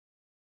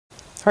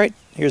Alright,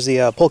 here's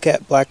the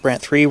Polecat Black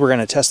Brant III. We're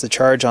going to test the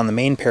charge on the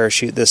main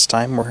parachute this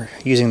time. We're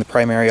using the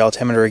primary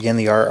altimeter again,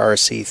 the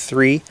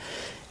RRC3.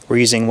 We're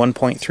using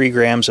 1.3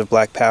 grams of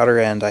black powder,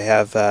 and I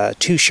have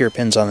 2 shear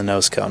pins on the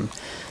nose cone.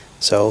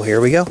 So here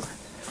we go.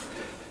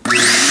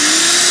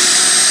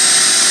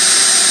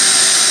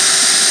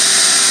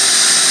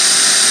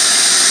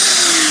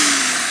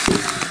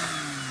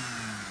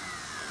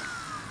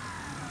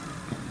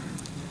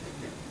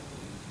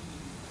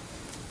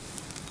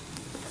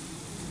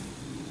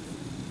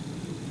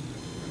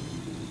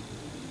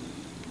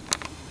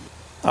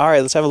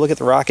 Alright, let's have a look at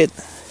the rocket.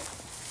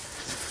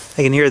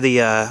 I can hear the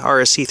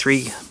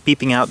RRC3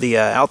 beeping out the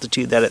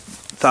altitude that it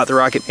thought the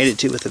rocket made it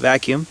to with the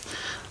vacuum.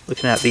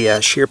 Looking at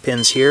the shear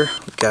pins here,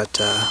 we've got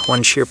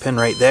one shear pin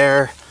right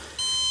there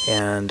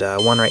and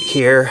one right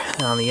here.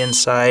 And on the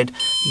inside,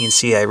 you can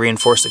see I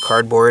reinforced the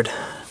cardboard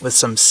with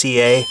some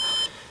CA.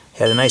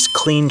 Had a nice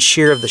clean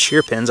shear of the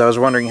shear pins. I was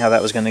wondering how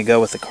that was going to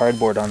go with the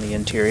cardboard on the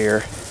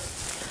interior.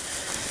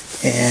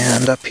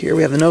 And up here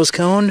we have the nose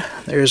cone.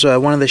 There's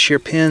one of the shear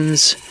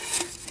pins.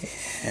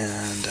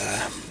 And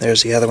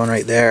there's the other one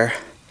right there.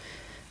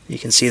 You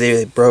can see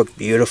they broke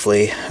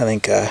beautifully. I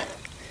think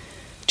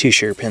 2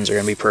 shear pins are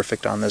going to be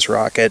perfect on this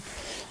rocket.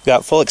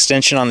 Got full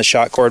extension on the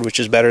shot cord, which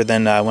is better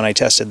than when I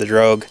tested the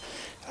drogue.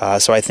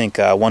 So I think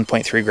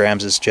 1.3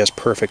 grams is just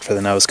perfect for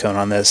the nose cone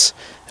on this.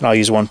 And I'll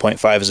use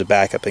 1.5 as a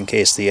backup in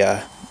case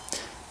the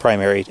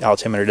primary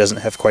altimeter doesn't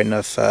have quite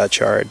enough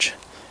charge.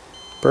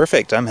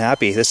 Perfect, I'm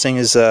happy. This thing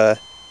is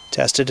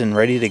tested and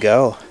ready to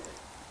go.